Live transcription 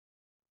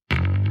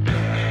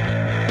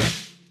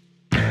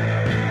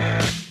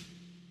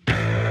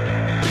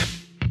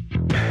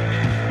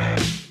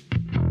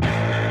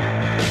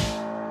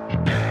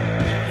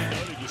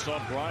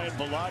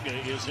Balaga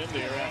is in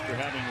there after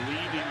having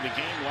leaving the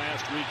game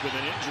last week with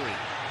an injury.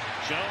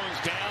 Jones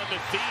down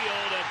the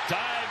field. A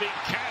diving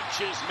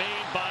catch is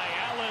made by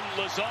Aaron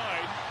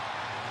Lazard.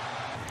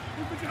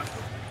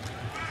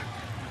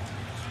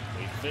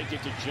 They fake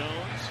it to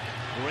Jones.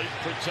 Great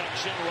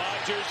protection.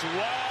 Rodgers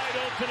wide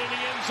open in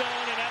the end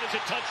zone, and that is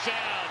a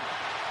touchdown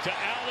to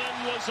Aaron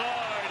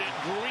Lazard, and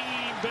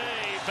Green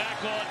Bay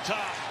back on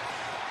top.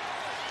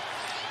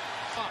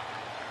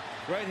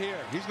 Right here,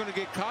 he's going to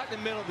get caught in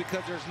the middle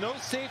because there's no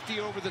safety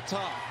over the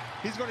top.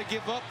 He's going to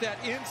give up that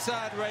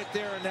inside right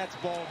there, and that's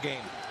ball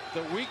game.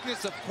 The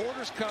weakness of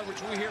quarters coverage,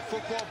 we hear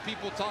football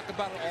people talk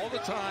about it all the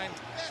time,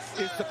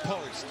 is the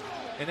post.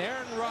 And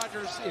Aaron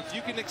Rodgers, if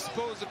you can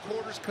expose the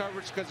quarters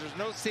coverage because there's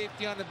no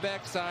safety on the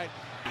backside.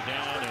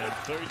 Down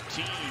at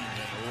 13,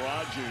 and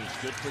Rodgers,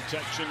 good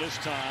protection this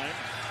time.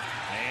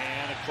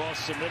 And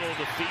across the middle of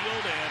the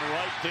field, and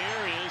right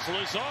there is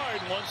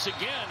Lazard once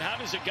again. How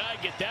does a guy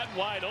get that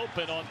wide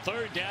open on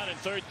 3rd down and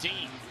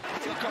 13? I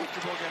feel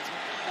comfortable against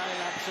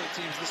 99% of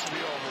teams. This will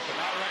be over, but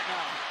not right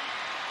now.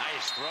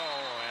 Nice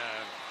throw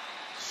and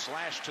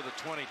slash to the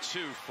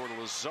 22 for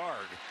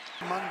Lazard.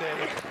 Monday,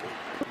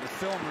 in the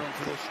film room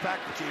for this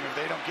Packer team, if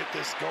they don't get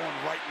this going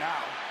right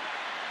now.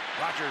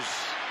 Rodgers,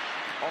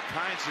 all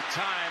kinds of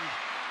time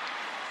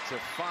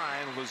to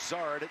find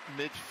Lazard at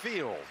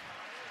midfield.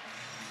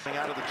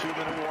 Out of the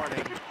 2-minute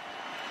warning.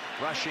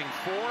 Rushing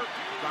 4.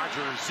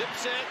 Rodgers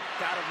zips it.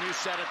 Got a new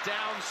set of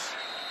downs.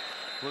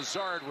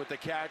 Lazard with the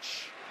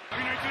catch.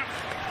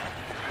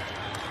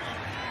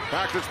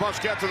 Packers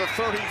must get to the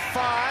 35,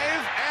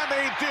 and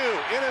they do.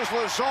 It is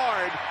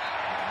Lazard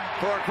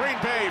for a Green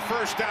Bay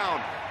first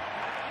down.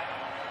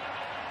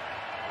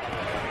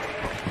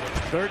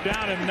 3rd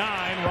down and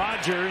 9.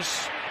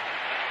 Rodgers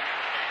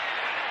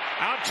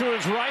out to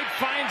his right,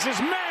 finds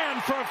his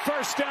man for a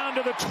first down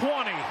to the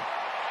 20.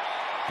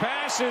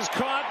 Pass is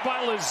caught by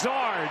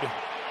Lazard.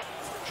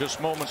 Just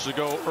moments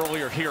ago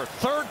earlier here.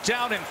 3rd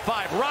down and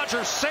 5.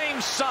 Rodgers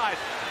same side.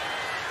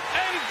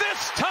 And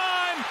this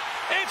time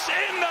it's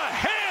in the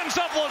hands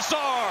of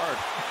Lazard.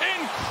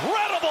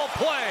 Incredible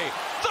play.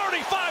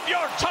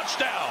 35-yard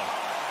touchdown.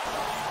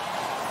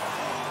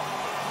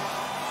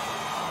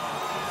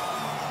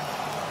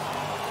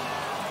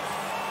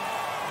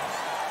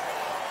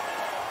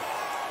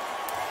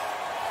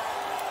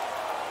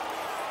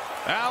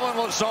 Aaron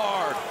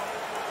Lazard.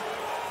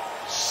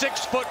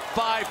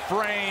 6'5"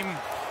 frame,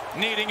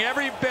 needing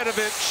every bit of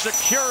it,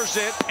 secures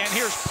it, and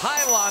here's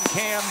Pylon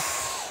Cam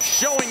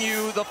showing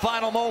you the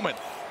final moment.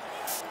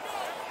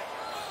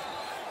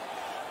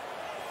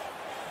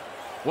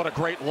 What a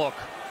great look.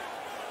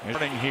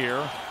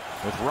 Here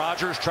with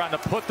Rodgers trying to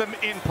put them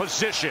in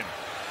position.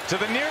 To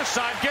the near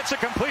side, gets it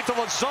complete to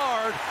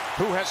Lazard,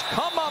 who has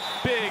come up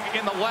big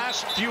in the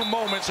last few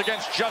moments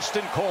against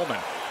Justin Coleman.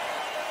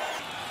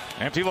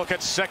 Empty look at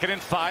 2nd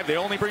and 5. They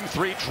only bring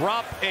 3,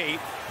 drop 8.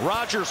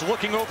 Rodgers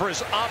looking over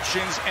his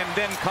options and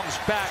then comes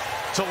back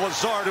to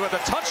Lazard, who had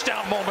the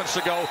touchdown moments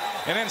ago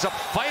and ends up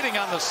fighting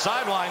on the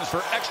sidelines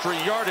for extra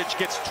yardage.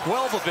 Gets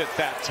 12 of it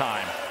that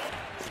time.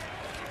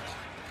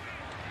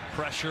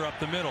 Pressure up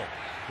the middle.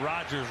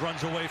 Rodgers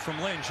runs away from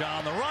Lynch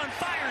on the run.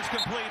 Fires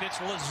complete. It's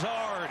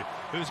Lazard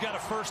who's got a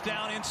first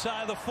down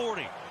inside the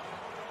 40.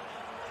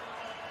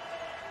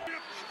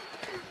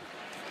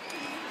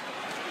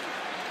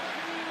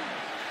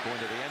 Going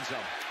to the end zone.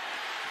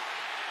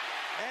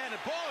 And the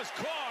ball is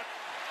caught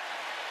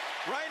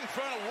right in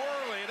front of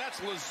Worley. That's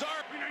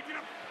Lazard.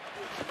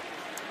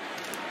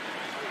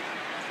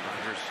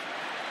 Rodgers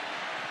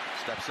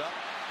steps up,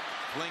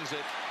 flings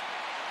it,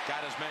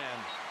 got his man,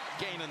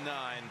 gain of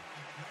 9.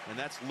 And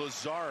that's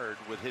Lazard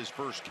with his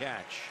first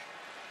catch.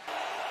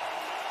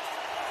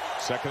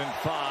 2nd and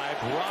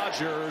 5.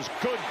 Rodgers,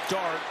 good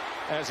dart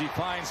as he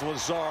finds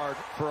Lazard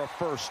for a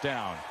first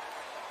down.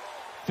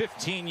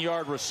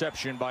 15-yard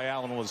reception by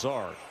Aaron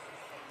Lazard.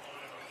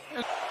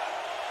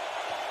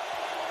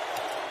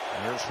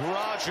 There's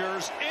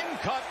Rodgers, in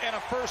cut, and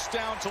a first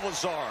down to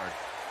Lazard.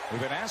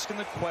 We've been asking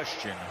the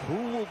question,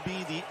 who will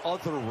be the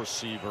other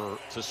receiver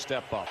to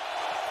step up?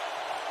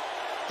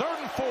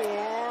 3rd and 4,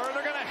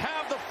 they're going to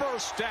have the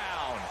first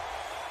down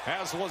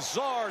as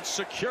Lazard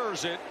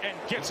secures it and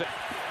gets it.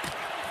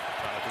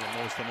 Probably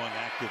the most among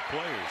active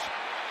players.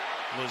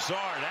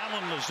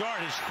 Aaron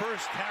Lazard, his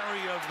first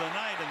carry of the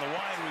night, and the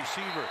wide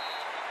receiver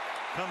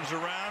comes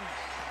around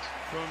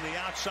from the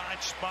outside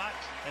spot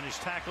and is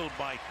tackled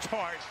by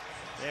Tart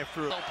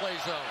after a play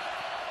zone.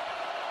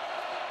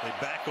 They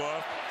back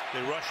off.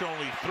 They rush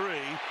only 3.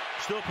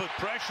 Still put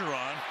pressure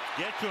on.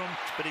 Get to him,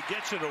 but he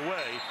gets it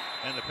away.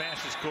 And the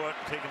pass is caught,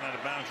 taken out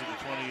of bounds at the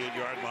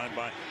 28-yard line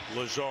by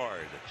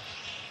Lazard.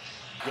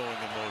 Going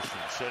in motion,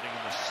 setting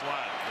in the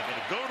slot. They're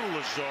going to go to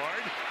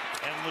Lazard,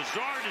 and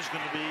Lazard is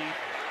going to be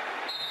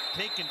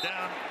taken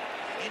down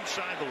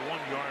inside the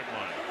 1-yard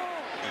line.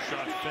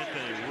 Rashad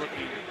Fenton, a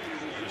rookie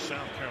in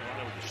South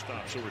Carolina with the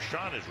stop. So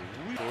Rashad is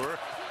really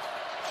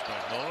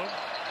Spagnuolo.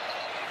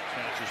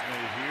 Catch is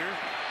made here.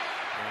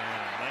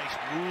 And a nice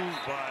move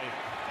by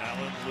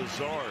Aaron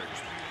Lazard.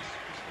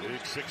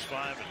 Big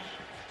 6'5" and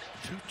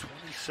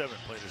 227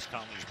 played his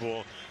college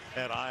ball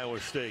at Iowa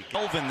State.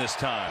 Elvin this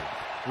time.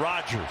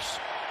 Rodgers.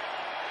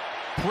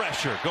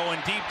 Pressure going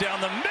deep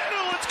down the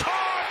middle. It's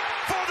caught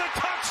for the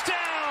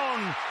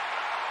touchdown.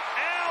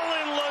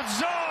 Aaron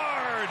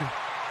Lazard.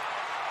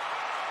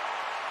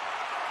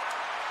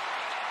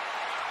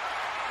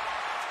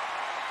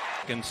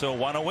 And so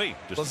why don't we?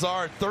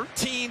 Lazard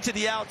 13 to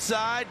the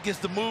outside, gets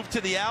the move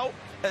to the out,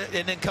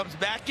 and then comes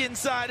back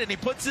inside and he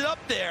puts it up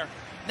there.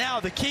 Now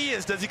the key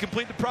is, does he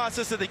complete the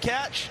process of the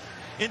catch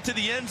into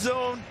the end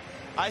zone?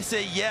 I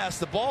say yes.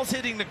 The ball's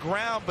hitting the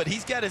ground, but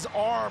he's got his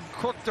arm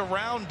crooked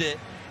around it,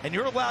 and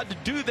you're allowed to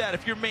do that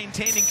if you're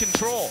maintaining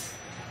control.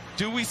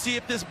 Do we see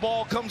if this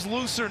ball comes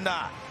loose or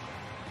not?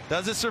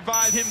 Does it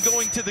survive him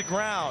going to the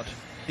ground?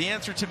 The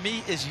answer to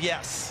me is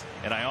yes.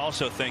 And I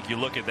also think you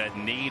look at that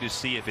knee to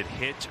see if it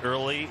hits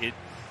early. It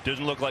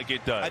doesn't look like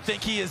it does. I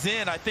think he is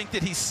in. I think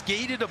that he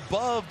skated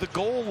above the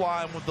goal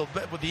line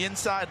with the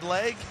inside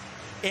leg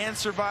and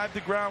survived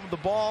the ground with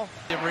the ball.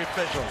 The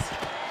officials.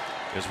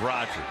 Is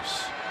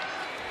Rodgers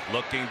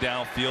looking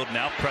downfield.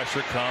 Now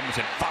pressure comes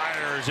and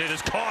fires. It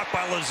is caught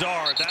by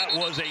Lazard. That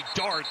was a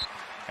dart.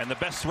 And the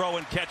best throw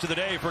and catch of the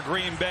day for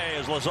Green Bay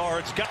as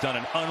Lazard's done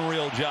an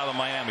unreal job in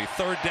Miami.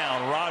 Third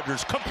down,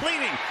 Rodgers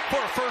completing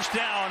for a first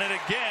down. And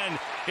again,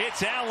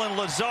 it's Aaron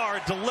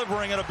Lazard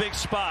delivering at a big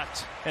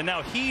spot. And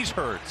now he's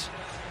hurt.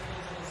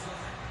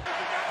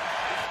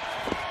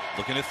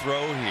 Looking to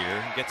throw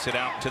here. Gets it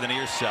out to the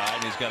near side.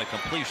 And he's got a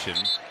completion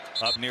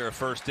up near a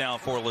first down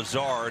for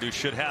Lazard, who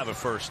should have a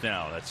first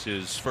down. That's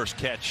his first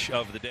catch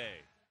of the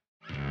day.